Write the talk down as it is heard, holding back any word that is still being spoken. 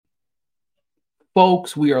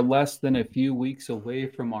Folks, we are less than a few weeks away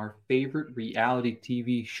from our favorite reality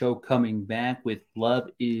TV show coming back with Love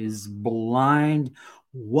is Blind.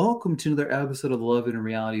 Welcome to another episode of the Love and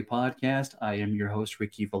Reality podcast. I am your host,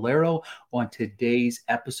 Ricky Valero. On today's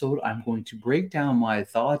episode, I'm going to break down my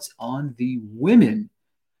thoughts on the women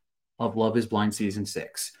of Love is Blind Season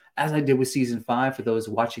 6. As I did with Season 5, for those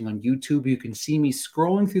watching on YouTube, you can see me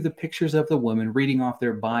scrolling through the pictures of the women, reading off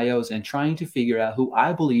their bios, and trying to figure out who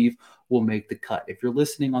I believe will make the cut. If you're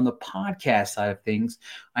listening on the podcast side of things,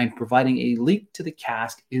 I'm providing a link to the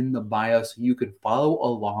cast in the bio so you can follow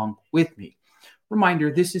along with me.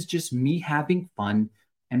 Reminder, this is just me having fun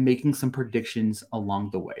and making some predictions along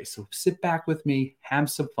the way. So sit back with me,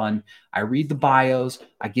 have some fun. I read the bios,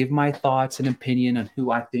 I give my thoughts and opinion on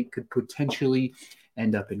who I think could potentially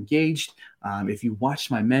end up engaged. If you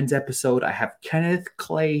watched my men's episode, I have Kenneth,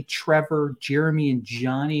 Clay, Trevor, Jeremy, and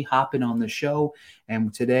Johnny hopping on the show.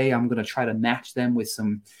 And today I'm going to try to match them with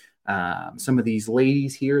some of these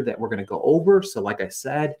ladies here that we're going to go over. So like I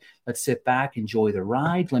said, let's sit back, enjoy the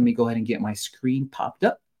ride. Let me go ahead and get my screen popped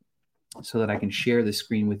up so that I can share the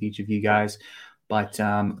screen with each of you guys. But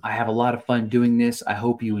I have a lot of fun doing this. I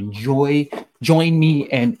hope you join me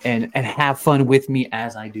and have fun with me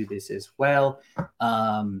as I do this as well.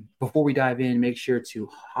 Before we dive in, make sure to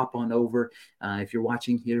hop on over. If you're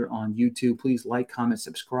watching here on YouTube, please like, comment,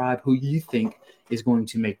 subscribe. Who you think is going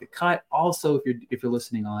to make the cut? Also, if you're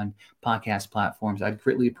listening on podcast platforms, I'd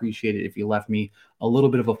greatly appreciate it if you left me a little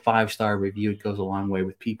bit of a 5-star review. It goes a long way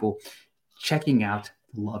with people checking out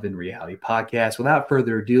Love and Reality podcast. Without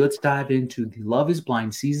further ado, let's dive into the Love is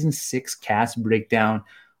Blind Season 6 cast breakdown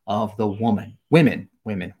of the woman. There's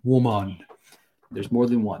more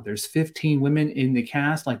than one. There's 15 women in the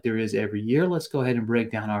cast like there is every year. Let's go ahead and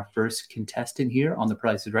break down our first contestant here on The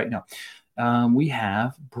Price is Right now. We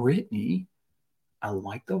have Brittany. I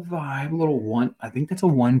like the vibe. A little one. I think that's a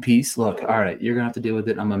one piece. Look, all right, you're going to have to deal with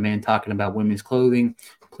it. I'm a man talking about women's clothing.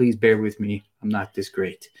 Please bear with me. I'm not this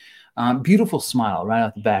great. Beautiful smile right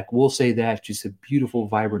out the back. We'll say that. Just a beautiful,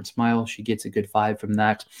 vibrant smile. She gets a good vibe from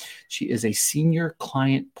that. She is a senior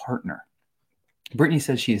client partner. Brittany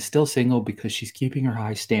says she is still single because she's keeping her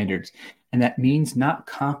high standards, and that means not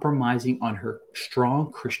compromising on her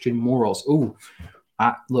strong Christian morals. Ooh,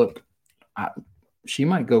 she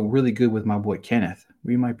might go really good with my boy Kenneth.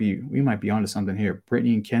 We might be onto something here.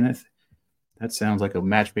 Brittany and Kenneth. That sounds like a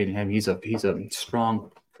match made in heaven. He's a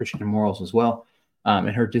strong Christian morals as well. And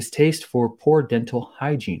her distaste for poor dental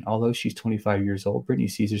hygiene. Although she's 25 years old, Brittany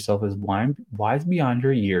sees herself as wise beyond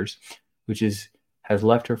her years, which has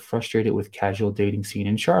left her frustrated with casual dating scene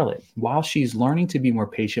in Charlotte. While she's learning to be more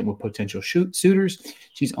patient with potential suitors,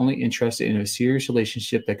 she's only interested in a serious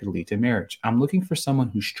relationship that could lead to marriage. I'm looking for someone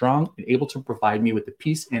who's strong and able to provide me with the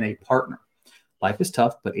peace and a partner. Life is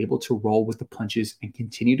tough, but able to roll with the punches and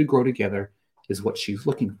continue to grow together is what she's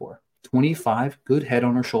looking for. 25, good head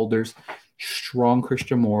on her shoulders, strong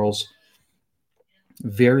Christian morals,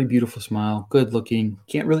 very beautiful smile, good looking.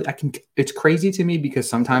 It's crazy to me because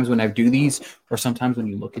sometimes when I do these, or sometimes when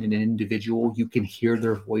you look at an individual, you can hear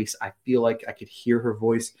their voice. I feel like I could hear her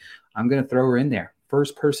voice. I'm going to throw her in there.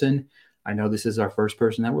 First person. I know this is our first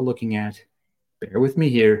person that we're looking at. Bear with me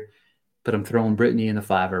here, but I'm throwing Brittany in the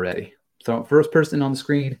 5 already. So first person on the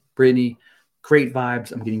screen, Brittany, great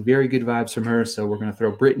vibes. I'm getting very good vibes from her. So we're going to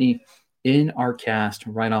throw Brittany in our cast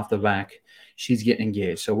right off the back. She's getting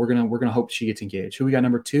engaged. So we're gonna hope she gets engaged. Who we got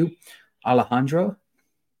number 2? Alejandra.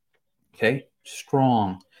 Okay,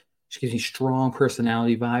 strong. She gives me strong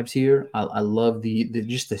personality vibes here. I love the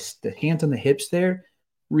hands on the hips there.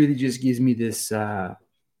 Really just gives me this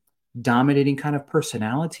dominating kind of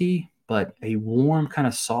personality, but a warm, kind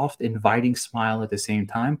of soft, inviting smile at the same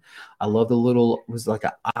time. I love the little, it was like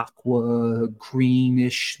an aqua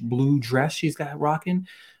greenish blue dress she's got rocking.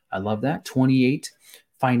 I love that. 28.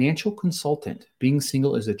 Financial consultant. Being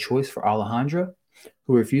single is a choice for Alejandra,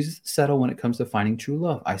 who refuses to settle when it comes to finding true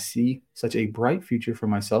love. I see such a bright future for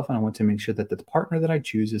myself, and I want to make sure that the partner that I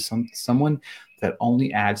choose is someone that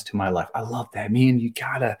only adds to my life. I love that. Man, you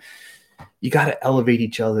gotta elevate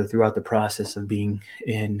each other throughout the process of being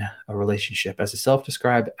in a relationship. As a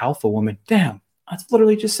self-described alpha woman, damn, I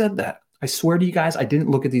literally just said that. I swear to you guys, I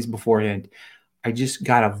didn't look at these beforehand. I just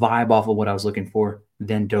got a vibe off of what I was looking for,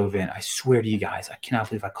 then dove in. I swear to you guys, I cannot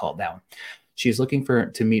believe I called that one. She is looking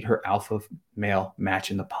to meet her alpha male match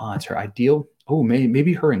in the pods. Her ideal,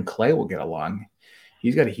 maybe her and Clay will get along.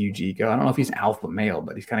 He's got a huge ego. I don't know if he's alpha male,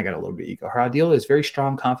 but he's kind of got a little bit of ego. Her ideal is very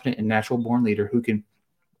strong, confident, and natural-born leader who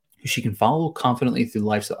she can follow confidently through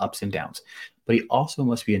life's ups and downs. But he also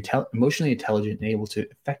must be emotionally intelligent and able to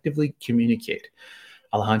effectively communicate.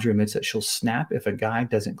 Alejandra admits that she'll snap if a guy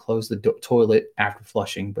doesn't close the toilet after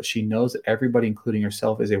flushing, but she knows that everybody, including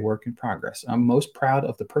herself, is a work in progress. I'm most proud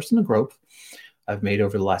of the personal growth I've made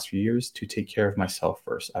over the last few years to take care of myself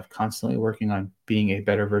first. I'm constantly working on being a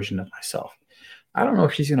better version of myself. I don't know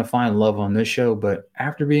if she's going to find love on this show, but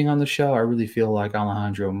after being on the show, I really feel like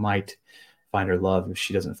Alejandro might find her love if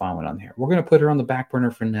she doesn't find one on here. We're going to put her on the back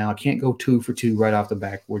burner for now. I can't go 2 for 2 right off the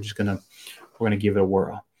back. We're going to give it a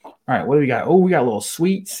whirl. All right, what do we got? Oh, we got a little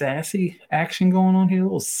sweet, sassy action going on here. A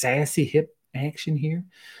little sassy hip action here.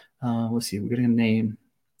 Let's see. We're going to name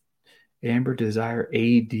Amber Desire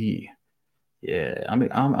AD. Yeah,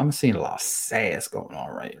 I'm seeing a lot of sass going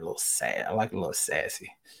on right here. A little sass. I like a little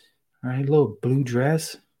sassy. All right, a little blue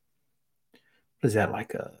dress. What is that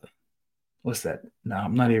like a? What's that? No,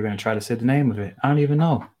 I'm not even going to try to say the name of it. I don't even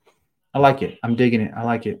know. I like it. I'm digging it. I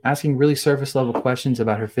like it. Asking really surface level questions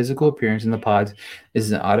about her physical appearance in the pods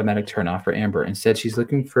is an automatic turnoff for Amber. Instead, she's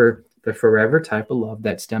looking for the forever type of love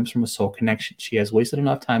that stems from a soul connection. She has wasted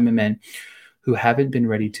enough time in men who haven't been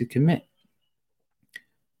ready to commit.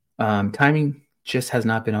 Timing just has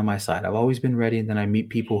not been on my side. I've always been ready, and then I meet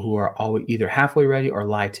people who are always either halfway ready or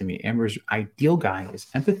lie to me. Amber's ideal guy is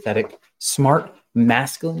empathetic, smart,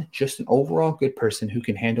 masculine, just an overall good person who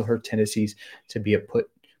can handle her tendencies to be a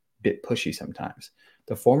bit pushy sometimes.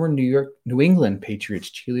 The former New England Patriots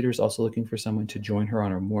cheerleader is also looking for someone to join her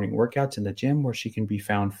on her morning workouts in the gym where she can be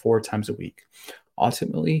found 4 times a week.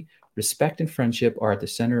 Ultimately, respect and friendship are at the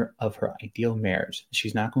center of her ideal marriage.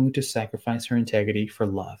 She's not going to sacrifice her integrity for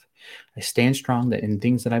love. I stand strong that in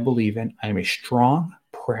things that I believe in. I am a strong,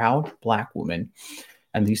 proud Black woman,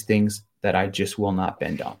 and these things that I just will not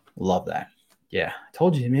bend on. Love that. Yeah, I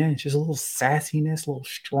told you, man. It's just a little sassiness, a little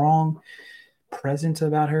strong presence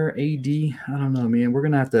about her. AD, I don't know, man. We're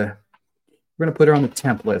gonna put her on the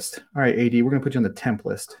temp list. All right, AD, we're gonna put you on the temp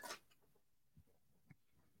list.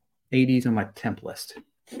 AD's on my temp list.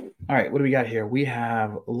 All right, what do we got here? We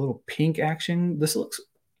have a little pink action. This looks,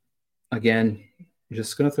 again, I'm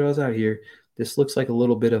just gonna throw this out here. This looks like a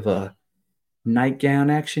little bit of a nightgown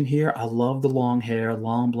action here. I love the long hair,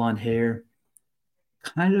 long blonde hair.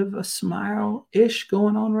 Kind of a smile-ish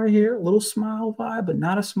going on right here. A little smile vibe, but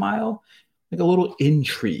not a smile. Like a little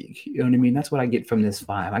intrigue. You know what I mean? That's what I get from this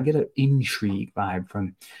vibe. I get an intrigue vibe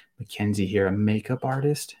from Mackenzie here, a makeup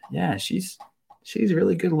artist. Yeah, she's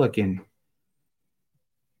really good looking.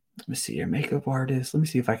 Let me see, a makeup artist. Let me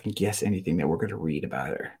see if I can guess anything that we're going to read about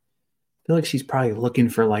her. I feel like she's probably looking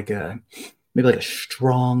for maybe a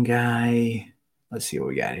strong guy. Let's see what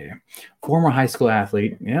we got here. Former high school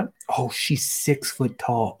athlete. Yep. Oh, she's 6 foot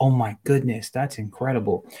tall. Oh my goodness, that's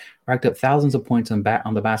incredible. Racked up thousands of points on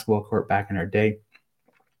the basketball court back in her day.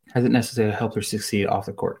 Hasn't necessarily helped her succeed off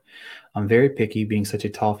the court. I'm very picky, being such a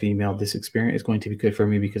tall female. This experience is going to be good for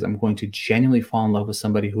me because I'm going to genuinely fall in love with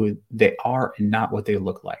somebody who they are and not what they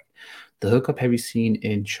look like. The hookup heavy scene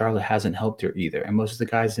in Charlotte hasn't helped her either, and most of the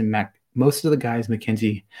guys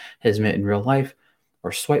Mackenzie has met in real life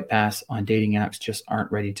or swipe past on dating apps just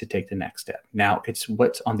aren't ready to take the next step. Now, it's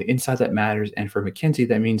what's on the inside that matters, and for Mackenzie,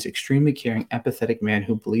 that means extremely caring, empathetic man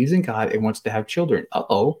who believes in God and wants to have children.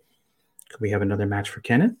 Uh-oh. Could we have another match for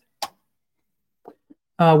Kenneth?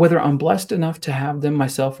 Whether I'm blessed enough to have them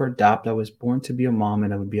myself or adopt, I was born to be a mom,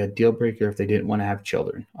 and it would be a deal breaker if they didn't want to have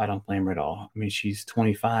children. I don't blame her at all. I mean, she's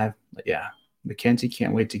 25, but yeah. Mackenzie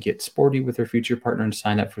can't wait to get sporty with her future partner and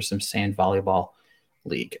sign up for some sand volleyball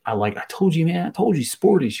league. I told you, man. I told you,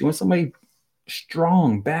 sporty. She wants somebody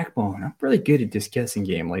strong, backbone. I'm really good at this guessing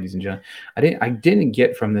game, ladies and gentlemen. I didn't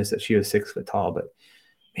get from this that she was 6 foot tall, but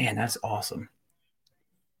man, that's awesome.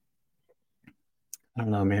 I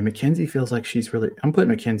don't know, man. Mackenzie feels like she's really. I'm putting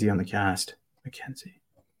Mackenzie on the cast. Mackenzie's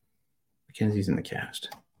in the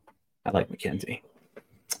cast. I like Mackenzie.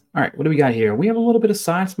 All right, what do we got here? We have a little bit of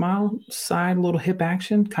side smile, side little hip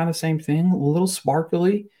action, kind of same thing, a little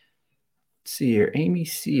sparkly. Let's see here. Amy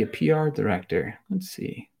C., a PR director. Let's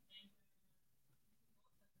see.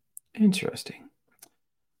 Interesting.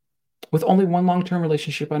 With only one long-term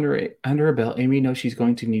relationship under her belt, Amy knows she's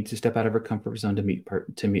going to need to step out of her comfort zone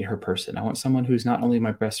to meet her person. I want someone who's not only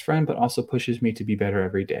my best friend, but also pushes me to be better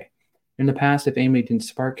every day. In the past, if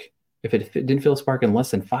it didn't feel a spark in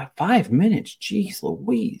less than 5 minutes, geez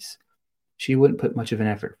Louise, she wouldn't put much of an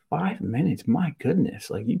effort. 5 minutes, my goodness.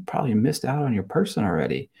 Like, you probably missed out on your person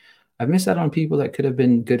already. I've missed out on people that could have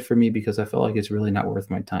been good for me because I felt like it's really not worth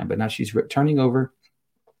my time. But now she's turning over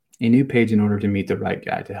a new page in order to meet the right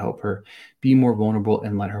guy to help her be more vulnerable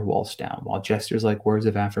and let her walls down. While gestures like words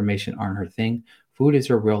of affirmation aren't her thing, Food is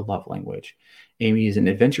her real love language. Amy is an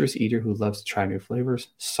adventurous eater who loves to try new flavors.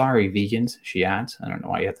 Sorry, vegans, she adds. I don't know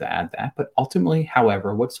why you have to add that. But ultimately,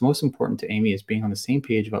 however, what's most important to Amy is being on the same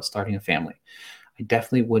page about starting a family. I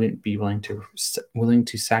definitely wouldn't be willing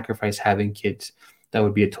to sacrifice having kids. That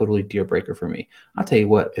would be a totally deal breaker for me. I'll tell you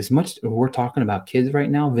what, as much as we're talking about kids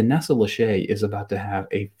right now, Vanessa Lachey is about to have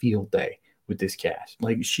a field day with this cast.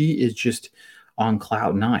 Like, she is just on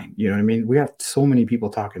cloud nine. You know what I mean? We have so many people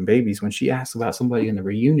talking babies. When she asks about somebody in the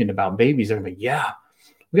reunion about babies, they're like, yeah,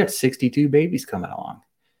 we got 62 babies coming along.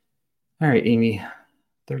 All right, Amy,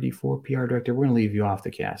 34 PR director. We're going to leave you off the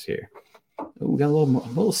cast here. We got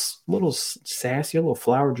a little sassy, a little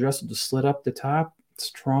flower dress with the slit up the top.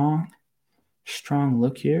 Strong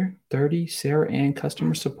look here. 30, Sarah Ann,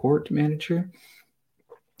 customer support manager.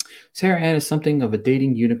 Sarah Ann is something of a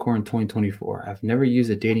dating unicorn 2024. I've never used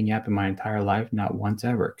a dating app in my entire life, not once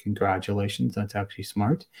ever. Congratulations, that's actually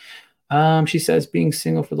smart. She says being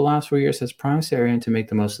single for the last 4 years has primed Sarah Ann to make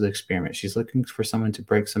the most of the experiment. She's looking for someone to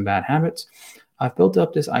break some bad habits. I've built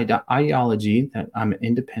up this ideology that I'm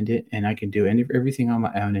independent and I can do everything on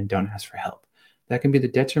my own and don't ask for help. That can be the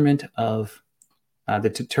detriment of the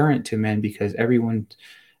deterrent to men because everyone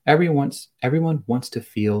wants to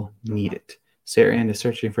feel needed. Sarah Ann is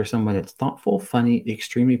searching for someone that's thoughtful, funny,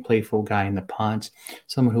 extremely playful guy in the pods,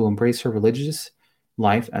 someone who will embrace her religious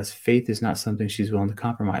life as faith is not something she's willing to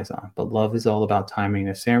compromise on. But love is all about timing.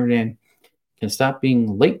 If Sarah Ann can stop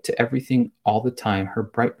being late to everything all the time,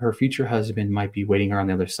 her future husband might be waiting her on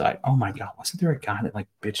the other side. Oh my God, wasn't there a guy that like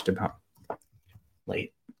bitched about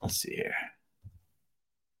late? Let's see here.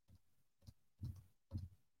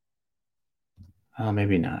 Oh,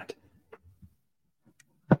 maybe not.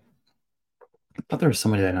 I thought there was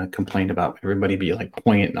somebody that complained about everybody be like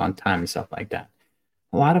poignant on time and stuff like that.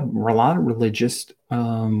 A lot of religious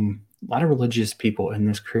people in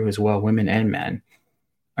this crew as well, women and men.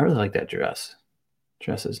 I really like that dress.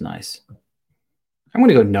 Dress is nice. I'm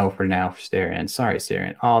gonna go no for now for Sarah Ann. Sorry, Sarah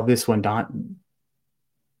Ann. Oh, this one,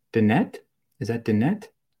 Danette? Is that Danette?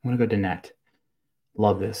 I'm gonna go Danette.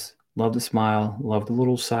 Love this. Love the smile. Love the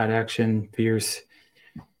little side action. Fierce.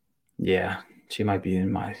 Yeah, she might be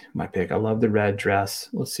in my pick. I love the red dress.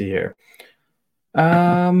 Let's see here.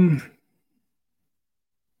 The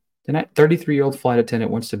 33-year-old flight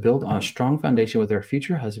attendant wants to build on a strong foundation with her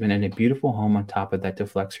future husband and a beautiful home on top of that to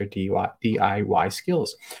flex her DIY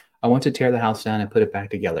skills. I want to tear the house down and put it back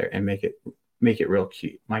together and make it real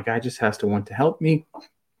cute. My guy just has to want to help me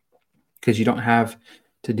because you don't have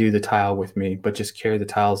to do the tile with me, but just carry the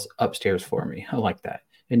tiles upstairs for me. I like that.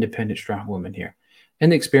 Independent, strong woman here. In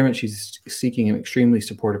the experiment, she's seeking an extremely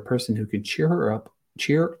supportive person who can cheer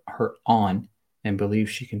her on, and believe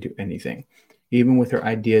she can do anything. Even with her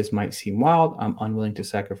ideas might seem wild, I'm unwilling to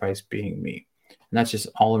sacrifice being me. And that's just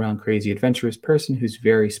all around crazy, adventurous person who's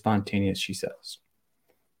very spontaneous, she says.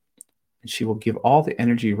 And she will give all the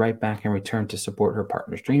energy right back in return to support her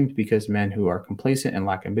partner's dreams because men who are complacent and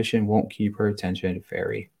lack ambition won't keep her attention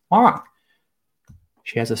very long.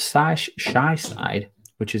 She has a shy side,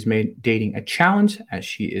 which has made dating a challenge as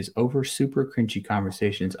she is over super cringy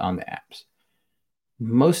conversations on the apps.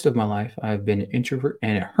 Most of my life, I've been an introvert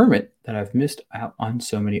and a hermit that I've missed out on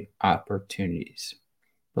so many opportunities.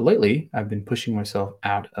 But lately, I've been pushing myself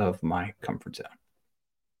out of my comfort zone.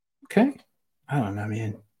 Okay. I don't know,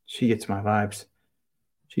 man. She gets my vibes.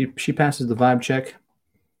 She passes the vibe check.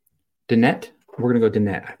 Danette. We're going to go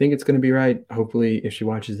Danette. I think it's going to be right. Hopefully, if she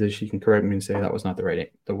watches this, she can correct me and say that was not the right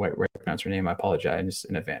pronounce her name. I apologize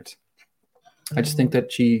in advance. I just think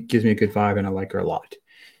that she gives me a good vibe, and I like her a lot.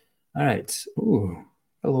 All right. Ooh,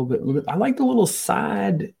 a little bit. I like the little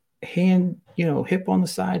side hand, hip on the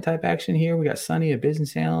side type action here. We got Sunny, a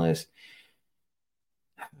business analyst.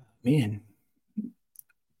 Man,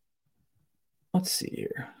 let's see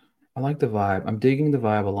here. I like the vibe. I'm digging the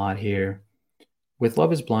vibe a lot here. With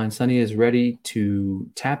Love is Blind, Sunny is ready to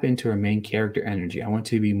tap into her main character energy. I want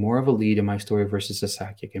to be more of a lead in my story versus a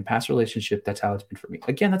sidekick. In past relationship, that's how it's been for me.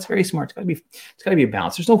 Again, that's very smart. It's gotta be a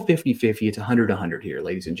balance. There's no 50-50. It's 100-100 here,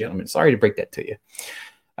 ladies and gentlemen. Sorry to break that to you.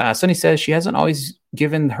 Sunny says she hasn't always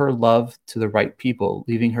given her love to the right people,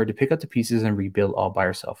 leaving her to pick up the pieces and rebuild all by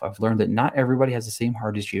herself. I've learned that not everybody has the same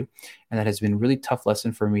heart as you, and that has been a really tough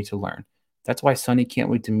lesson for me to learn. That's why Sunny can't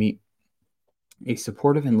wait to meet a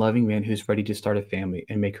supportive and loving man who's ready to start a family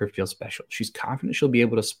and make her feel special. She's confident she'll be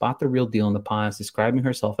able to spot the real deal in the pause, describing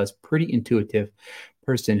herself as pretty intuitive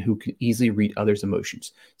person who can easily read others'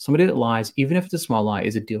 emotions. Somebody that lies, even if it's a small lie,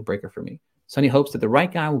 is a deal breaker for me. Sunny hopes that the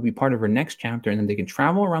right guy will be part of her next chapter and then they can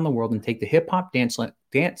travel around the world and take the hip-hop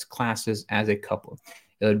dance classes as a couple.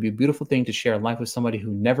 It would be a beautiful thing to share life with somebody who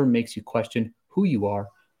never makes you question who you are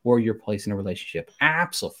or your place in a relationship.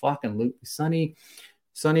 Absolutely. Sunny,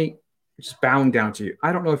 just bowing down to you.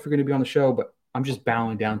 I don't know if you're going to be on the show, but I'm just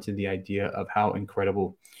bowing down to the idea of how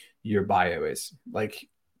incredible your bio is. Like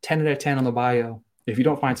 10 out of 10 on the bio. If you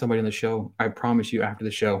don't find somebody on the show, I promise you after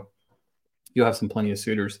the show, you'll have plenty of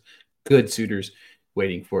suitors, good suitors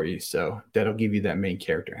waiting for you. So that'll give you that main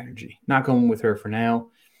character energy. Not going with her for now.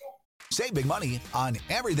 Save big money on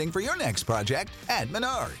everything for your next project at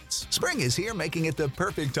Menards. Spring is here, making it the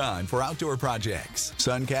perfect time for outdoor projects.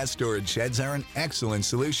 Suncast storage sheds are an excellent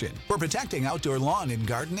solution for protecting outdoor lawn and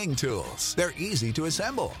gardening tools. They're easy to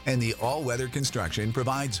assemble, and the all-weather construction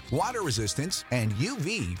provides water resistance and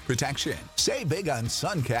UV protection. Save big on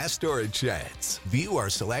Suncast storage sheds. View our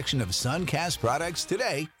selection of Suncast products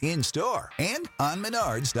today in store and on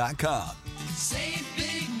Menards.com. Save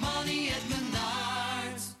big money at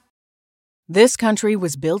Menards. This country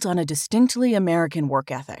was built on a distinctly American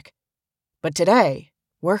work ethic. But today,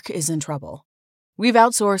 work is in trouble. We've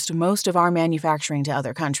outsourced most of our manufacturing to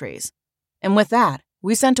other countries. And with that,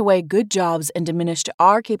 we sent away good jobs and diminished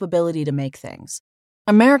our capability to make things.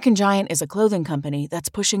 American Giant is a clothing company that's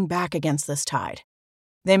pushing back against this tide.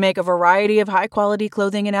 They make a variety of high-quality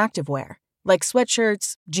clothing and activewear, like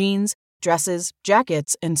sweatshirts, jeans, dresses,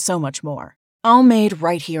 jackets, and so much more. All made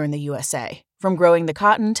right here in the USA, from growing the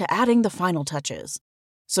cotton to adding the final touches.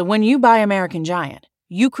 So when you buy American Giant,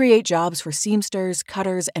 you create jobs for seamsters,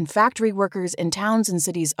 cutters, and factory workers in towns and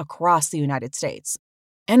cities across the United States.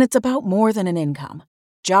 And it's about more than an income.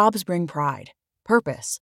 Jobs bring pride,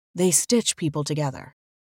 purpose. They stitch people together.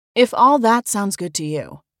 If all that sounds good to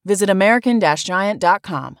you, visit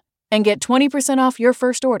American-Giant.com and get 20% off your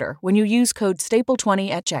first order when you use code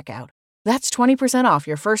STAPLE20 at checkout. That's 20% off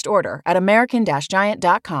your first order at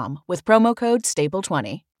American-Giant.com with promo code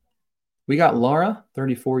STAPLE20. We got Laura,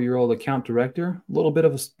 34-year-old account director. A little bit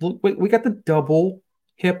of we got the double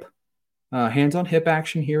hip, hands-on hip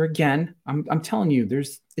action here again. I'm telling you,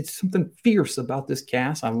 it's something fierce about this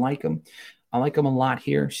cast. I like them. I like them a lot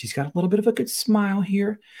here. She's got a little bit of a good smile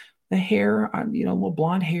here. The hair, a little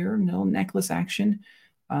blonde hair, no necklace action.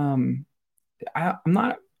 I'm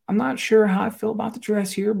not sure how I feel about the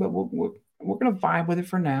dress here, but we're going to vibe with it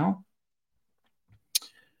for now.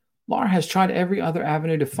 Laura has tried every other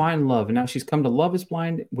avenue to find love, and now she's come to Love is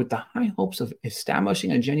Blind with the high hopes of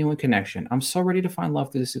establishing a genuine connection. I'm so ready to find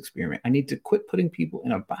love through this experiment. I need to quit putting people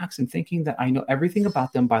in a box and thinking that I know everything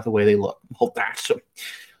about them by the way they look. Well,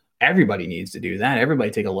 everybody needs to do that. Everybody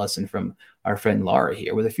take a lesson from our friend Laura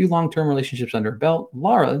here. With a few long-term relationships under her belt,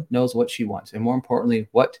 Laura knows what she wants, and more importantly,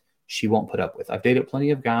 what she won't put up with. I've dated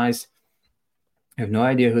plenty of guys. I have no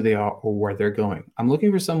idea who they are or where they're going. I'm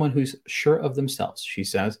looking for someone who's sure of themselves, she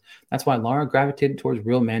says. That's why Laura gravitated towards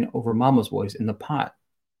real men over mama's boys in the pod.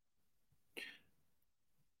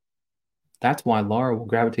 That's why Laura will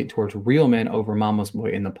gravitate towards real men over mama's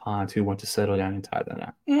boy in the pods who want to settle down and tie them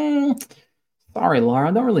down. Sorry, Laura,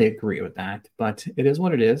 I don't really agree with that, but it is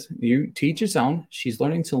what it is. You teach his own. She's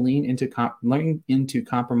learning to lean into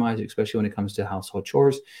compromise, especially when it comes to household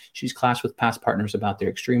chores. She's clashed with past partners about their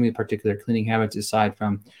extremely particular cleaning habits. Aside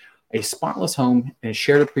from a spotless home and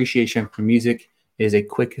shared appreciation for music is a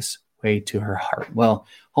quickest way to her heart. Well,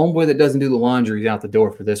 homeboy that doesn't do the laundry is out the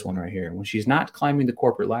door for this one right here. When she's not climbing the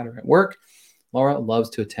corporate ladder at work, Laura loves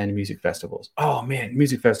to attend music festivals. Oh, man,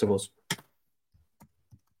 music festivals.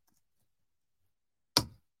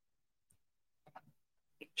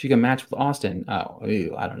 She can match with Austin. Oh,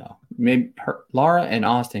 I don't know. Maybe Laura and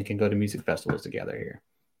Austin can go to music festivals together here.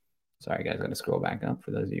 Sorry, guys. I'm going to scroll back up for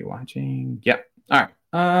those of you watching. Yep. All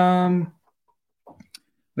right.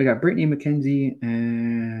 We got Brittany, Mackenzie,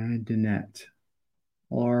 and Danette.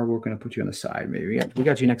 Laura, we're going to put you on the side. Maybe we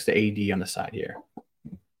got you next to AD on the side here.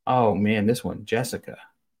 Oh, man, this one. Jessica.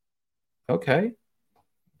 Okay.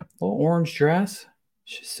 Little orange dress.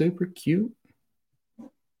 She's super cute.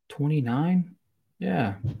 29.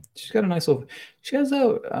 Yeah, she's got a nice little. She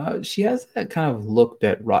has that kind of look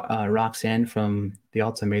that Roxanne from The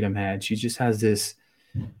Ultimatum had. She just has this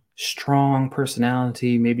strong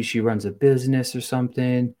personality. Maybe she runs a business or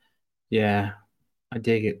something. Yeah, I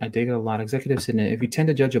dig it. I dig it a lot. Executive sitting. If you tend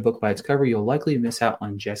to judge a book by its cover, you'll likely miss out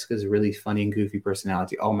on Jessica's really funny and goofy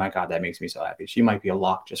personality. Oh my God, that makes me so happy. She might be a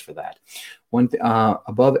lock just for that.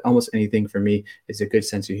 Above almost anything for me is a good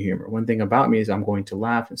sense of humor. One thing about me is I'm going to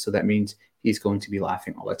laugh, and so that means he's going to be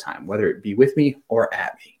laughing all the time, whether it be with me or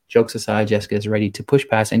at me. Jokes aside, Jessica is ready to push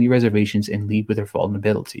past any reservations and lead with her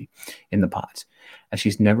vulnerability in the pods, as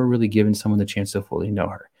she's never really given someone the chance to fully know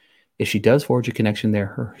her. If she does forge a connection there,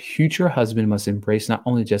 her future husband must embrace not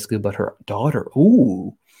only Jessica, but her daughter.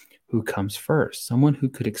 Ooh, who comes first? Someone who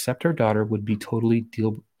could accept her daughter would be totally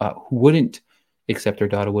who wouldn't except her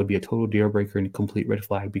daughter would be a total deal breaker and a complete red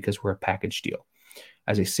flag because we're a package deal.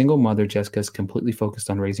 As a single mother, Jessica's completely focused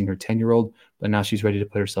on raising her 10-year-old, but now she's ready to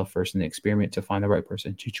put herself first in the experiment to find the right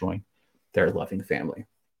person to join their loving family.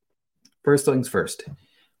 First things first.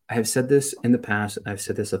 I have said this in the past. I've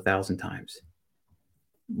said this 1,000 times.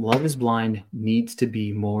 Love is Blind needs to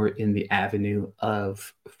be more in the avenue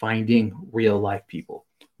of finding real life people.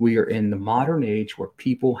 We are in the modern age where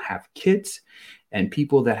people have kids and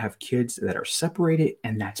people that have kids that are separated,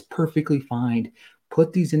 and that's perfectly fine.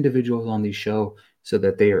 Put these individuals on the show so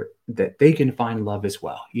that they can find love as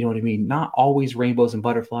well. You know what I mean? Not always rainbows and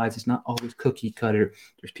butterflies. It's not always cookie cutter.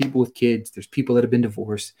 There's people with kids. There's people that have been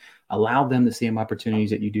divorced. Allow them the same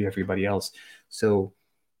opportunities that you do everybody else. So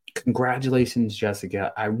congratulations,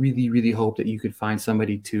 Jessica. I really, really hope that you could find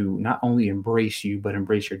somebody to not only embrace you, but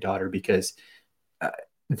embrace your daughter, because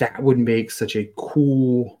that would make such a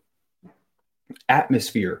cool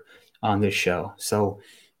atmosphere on this show. So,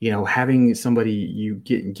 having somebody you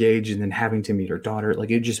get engaged and then having to meet her daughter, like,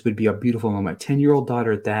 it just would be a beautiful moment. 10-year-old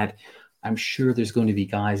daughter at that. I'm sure there's going to be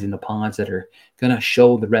guys in the pods that are going to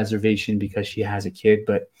show the reservation because she has a kid.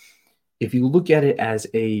 But if you look at it as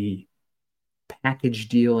a package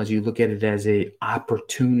deal, as you look at it as a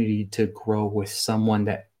opportunity to grow with someone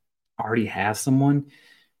that already has someone,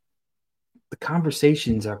 the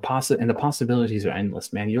conversations are possible and the possibilities are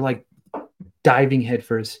endless, man. You're like diving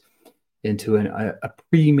headfirst into a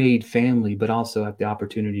pre-made family, but also have the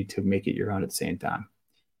opportunity to make it your own at the same time.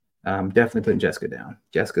 Definitely putting Jessica down.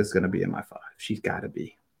 Jessica's going to be in my 5. She's got to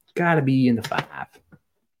be in the 5.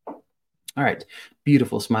 All right.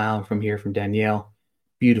 Beautiful smile from Danielle.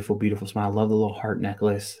 Beautiful, beautiful smile. Love the little heart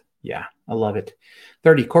necklace. Yeah, I love it.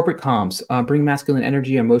 30, corporate comms. Bring masculine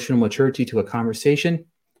energy, emotional maturity to a conversation,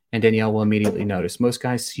 and Danielle will immediately notice. Most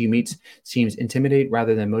guys she meets seems intimidated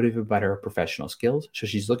rather than motivated by her professional skills, so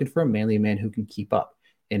she's looking for a manly man who can keep up.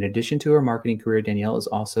 In addition to her marketing career, Danielle is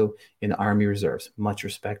also in the Army Reserves. Much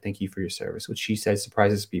respect. Thank you for your service, which she says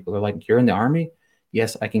surprises people. They're like, you're in the Army?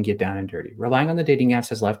 Yes, I can get down and dirty. Relying on the dating apps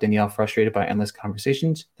has left Danielle frustrated by endless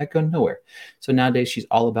conversations that go nowhere. So nowadays, she's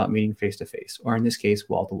all about meeting face-to-face, or in this case,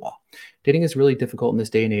 wall-to-wall. Dating is really difficult in this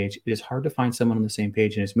day and age. It is hard to find someone on the same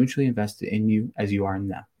page and is mutually invested in you as you are in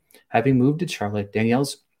them. Having moved to Charlotte,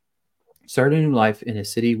 Danielle's started a new life in a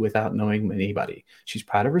city without knowing anybody. She's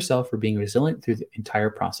proud of herself for being resilient through the entire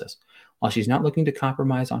process. While she's not looking to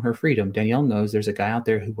compromise on her freedom, Danielle knows there's a guy out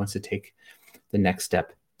there who wants to take the next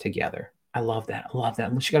step together. I love that.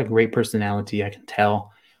 She got a great personality. I can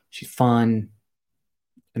tell. She's fun.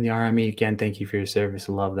 In the Army, again, thank you for your service.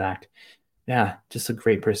 I love that. Yeah, just a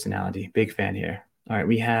great personality. Big fan here. All right,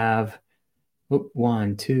 we have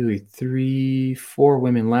 1, 2, 3, 4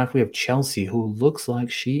 women left. We have Chelsea, who looks like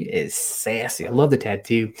she is sassy. I love the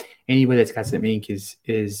tattoo. Anybody that's got some ink is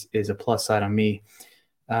a plus side on me.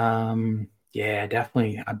 Yeah,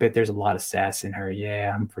 definitely. I bet there's a lot of sass in her.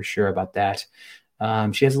 Yeah, I'm for sure about that.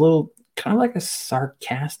 She has a little kind of like a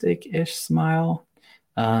sarcastic-ish smile.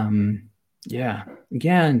 Yeah,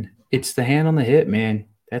 again, it's the hand on the hip, man.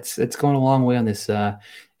 It's going a long way on this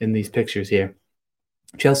in these pictures here.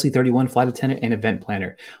 Chelsea, 31, flight attendant and event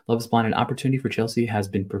planner. Love is Blind, an opportunity for Chelsea has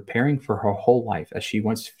been preparing for her whole life as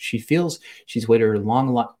she feels she's waited a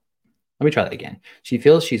long. Let me try that again. She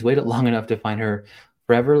feels she's waited long enough to find her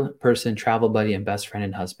forever person, travel buddy, and best friend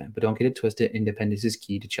and husband. But don't get it twisted. Independence is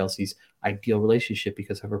key to Chelsea's ideal relationship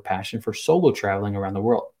because of her passion for solo traveling around the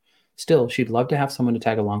world. Still, she'd love to have someone to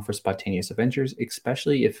tag along for spontaneous adventures,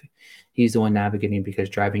 especially if he's the one navigating because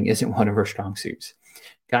driving isn't one of her strong suits.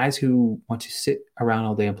 Guys who want to sit around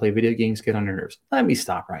all day and play video games get on her nerves. Let me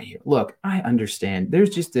stop right here. Look, I understand. There's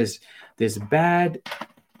just this bad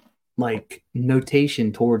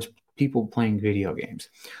notation towards people playing video games.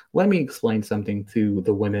 Let me explain something to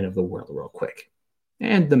the women of the world real quick,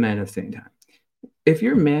 and the men at the same time. If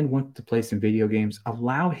your man wants to play some video games,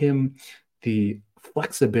 allow him the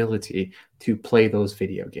flexibility to play those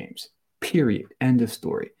video games. Period. End of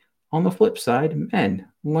story. On the flip side, men,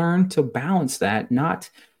 learn to balance that, not,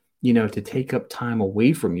 to take up time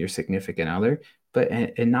away from your significant other, but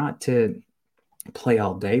and not to play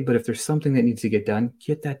all day. But if there's something that needs to get done,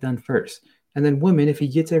 get that done first. And then women, if he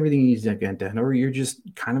gets everything he needs to get done, or you're just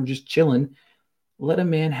kind of just chilling, let a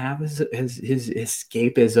man have his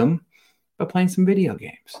escapism by playing some video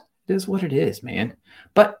games. It is what it is, man.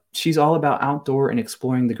 But she's all about outdoor and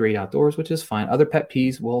exploring the great outdoors, which is fine. Other pet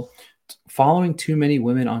peeves, well, following too many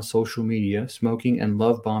women on social media, smoking, and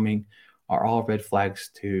love bombing are all red flags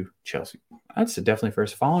to Chelsea. That's definitely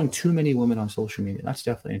first. Following too many women on social media, that's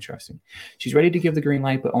definitely interesting. She's ready to give the green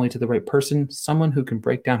light, but only to the right person, someone who can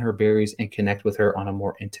break down her barriers and connect with her on a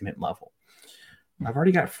more intimate level. I've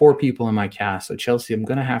already got 4 people in my cast. So Chelsea, I'm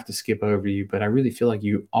going to have to skip over you, but I really feel like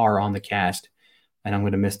you are on the cast and I'm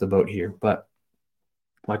going to miss the boat here. But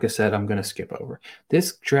like I said, I'm going to skip over.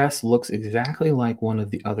 This dress looks exactly like one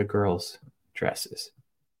of the other girls' dresses.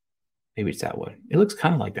 Maybe it's that one. It looks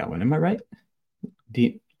kind of like that one. Am I right?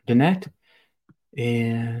 Danette.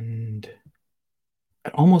 And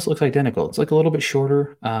it almost looks identical. It's like a little bit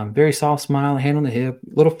shorter, very soft smile, hand on the hip,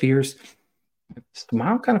 little fierce.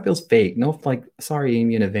 Smile kind of feels fake. No, like, sorry,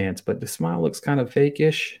 Amy, in advance, but the smile looks kind of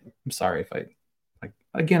fake-ish. I'm sorry if I, like,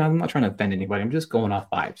 again, I'm not trying to offend anybody. I'm just going off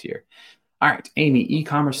vibes here. All right, Amy,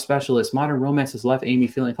 e-commerce specialist. Modern romance has left Amy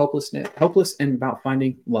feeling hopeless and about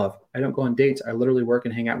finding love. I don't go on dates. I literally work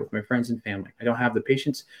and hang out with my friends and family. I don't have the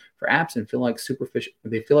patience for apps and feel like superficial.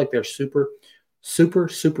 They feel like they're super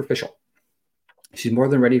superficial. She's more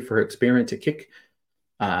than ready for her experiment to kick.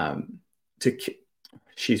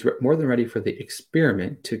 She's more than ready for the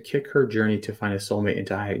experiment to kick her journey to find a soulmate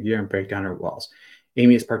into high gear and break down her walls.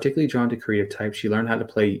 Amy is particularly drawn to creative types. She learned how to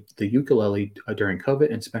play the ukulele during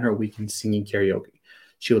COVID and spent her weekends singing karaoke.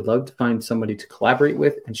 She would love to find somebody to collaborate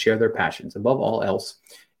with and share their passions. Above all else,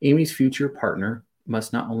 Amy's future partner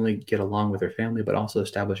must not only get along with her family, but also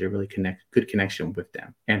establish a really good connection with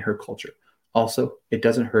them and her culture. Also, it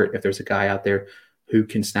doesn't hurt if there's a guy out there who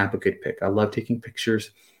can snap a good pic. I love taking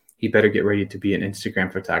pictures. He better get ready to be an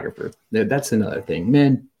Instagram photographer. That's another thing.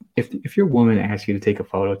 Men, if your woman asks you to take a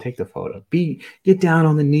photo, take the photo. Get down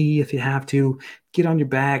on the knee if you have to. Get on your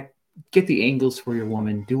back. Get the angles for your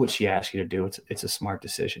woman. Do what she asks you to do. It's a smart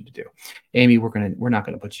decision to do. Amy, we're not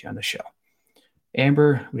gonna put you on the show.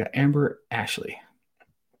 Amber, we got Amber, Ashley.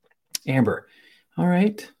 Amber, all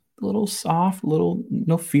right. A little soft,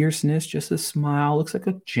 no fierceness, just a smile. Looks like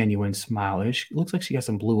a genuine smile-ish. Looks like she has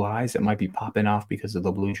some blue eyes that might be popping off because of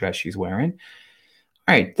the blue dress she's wearing.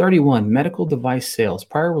 All right, 31, medical device sales.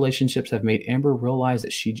 Prior relationships have made Amber realize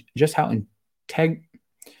that just how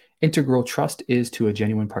integral trust is to a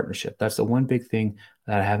genuine partnership. That's the one big thing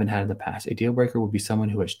that I haven't had in the past. A deal breaker would be someone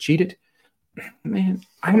who has cheated. Man,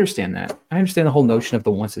 I understand that. I understand the whole notion of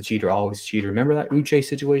the once a cheater, always a cheater. Remember that Uche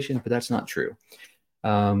situation? But that's not true.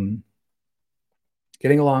 Getting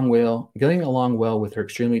along well with her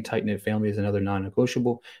extremely tight-knit family is another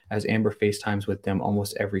non-negotiable, as Amber FaceTimes with them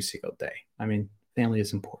almost every single day. I mean, family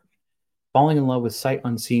is important. Falling in love with sight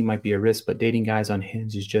unseen might be a risk, but dating guys on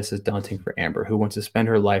Hinge is just as daunting for Amber, who wants to spend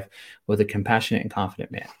her life with a compassionate and confident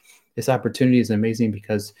man. This opportunity is amazing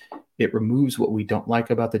because it removes what we don't like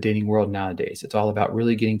about the dating world nowadays. It's all about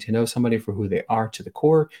really getting to know somebody for who they are to the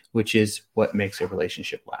core, which is what makes a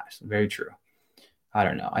relationship last. Very true. I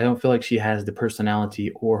don't know. I don't feel like she has the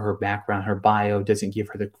personality or her background. Her bio doesn't give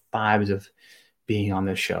her the vibes of being on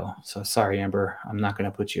this show. So sorry, Amber. I'm not going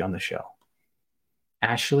to put you on the show.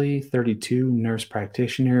 Ashley, 32, nurse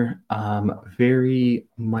practitioner. Very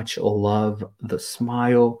much love the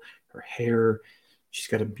smile, her hair. She's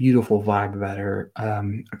got a beautiful vibe about her.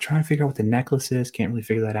 I'm trying to figure out what the necklace is. Can't really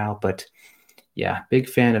figure that out. But yeah, big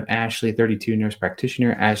fan of Ashley, 32, nurse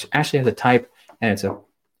practitioner. Ashley has a type, and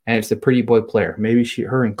it's the pretty boy player. Maybe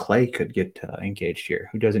her and Clay could get engaged here,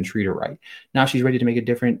 who doesn't treat her right. Now she's ready to make a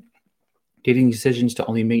different dating decisions to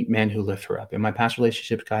only meet men who lift her up. In my past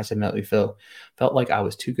relationships, guys have met me felt like I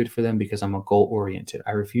was too good for them because I'm a goal-oriented.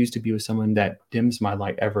 I refuse to be with someone that dims my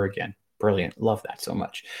light ever again. Brilliant. Love that so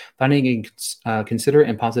much. Finding a considerate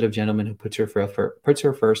and positive gentleman who puts her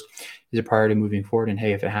first is a priority moving forward. And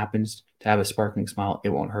hey, if it happens to have a sparkling smile, it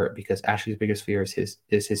won't hurt, because Ashley's biggest fear is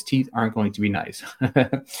his teeth aren't going to be nice.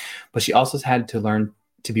 But she also has had to learn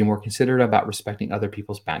to be more considerate about respecting other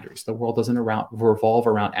people's boundaries. The world doesn't revolve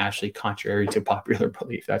around Ashley, contrary to popular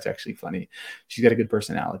belief. That's actually funny. She's got a good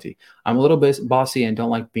personality. I'm a little bit bossy and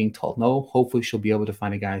don't like being told no. Hopefully she'll be able to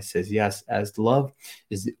find a guy who says yes, as love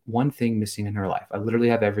is the one thing missing in her life. I literally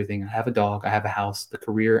have everything. I have a dog, I have a house, the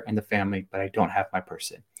career, and the family, but I don't have my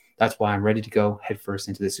person. That's why I'm ready to go headfirst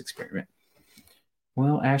into this experiment.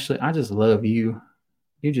 Well, Ashley, I just love you.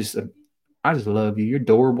 I just love you. You're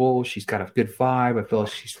adorable. She's got a good vibe. I feel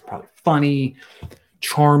like she's probably funny,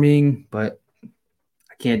 charming, but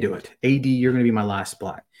I can't do it. AD, you're going to be my last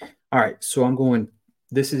spot. All right, so I'm going.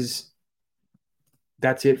 That's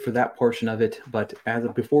it for that portion of it. But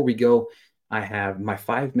before we go, I have my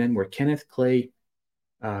 5 men were Kenneth, Clay,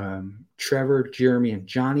 Trevor, Jeremy, and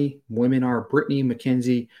Johnny. Women are Brittany,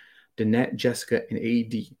 Mackenzie, Danette, Jessica, and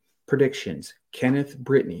AD. Predictions: Kenneth,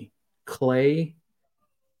 Brittany, Clay,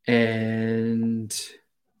 and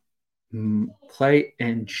Mackenzie.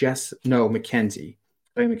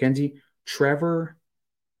 Clay, Mackenzie, Trevor,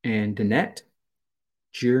 and Danette,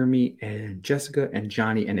 Jeremy, and Jessica, and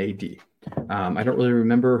Johnny, and AD. I don't really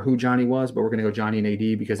remember who Johnny was, but we're going to go Johnny and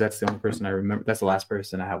AD because that's the only person I remember. That's the last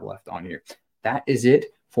person I have left on here. That is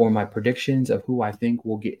it for my predictions of who I think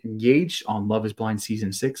will get engaged on Love is Blind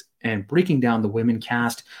Season 6 and breaking down the women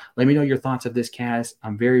cast. Let me know your thoughts of this cast.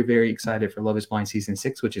 I'm very, very excited for Love is Blind Season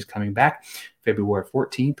 6, which is coming back February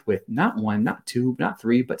 14th with not 1, not 2, not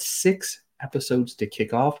 3, but 6 episodes to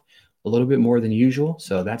kick off. A little bit more than usual,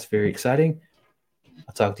 so that's very exciting.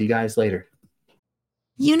 I'll talk to you guys later.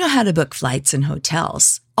 You know how to book flights and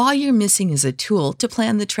hotels. All you're missing is a tool to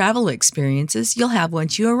plan the travel experiences you'll have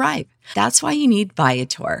once you arrive. That's why you need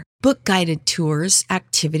Viator. Book guided tours,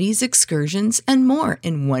 activities, excursions, and more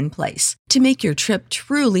in one place to make your trip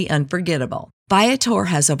truly unforgettable. Viator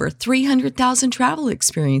has over 300,000 travel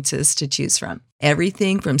experiences to choose from.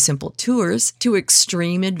 Everything from simple tours to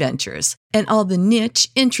extreme adventures and all the niche,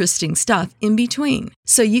 interesting stuff in between.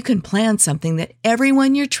 So you can plan something that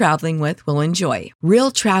everyone you're traveling with will enjoy. Real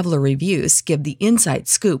traveler reviews give the inside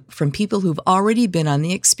scoop from people who've already been on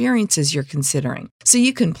the experiences you're considering. So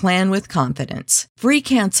you can plan with confidence. Free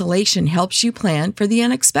cancellation helps you plan for the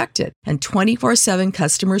unexpected. And 24/7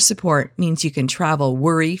 customer support means you can travel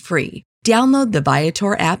worry-free. Download the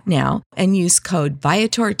Viator app now and use code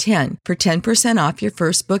Viator10 for 10% off your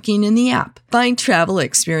first booking in the app. Find travel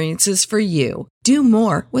experiences for you. Do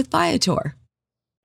more with Viator.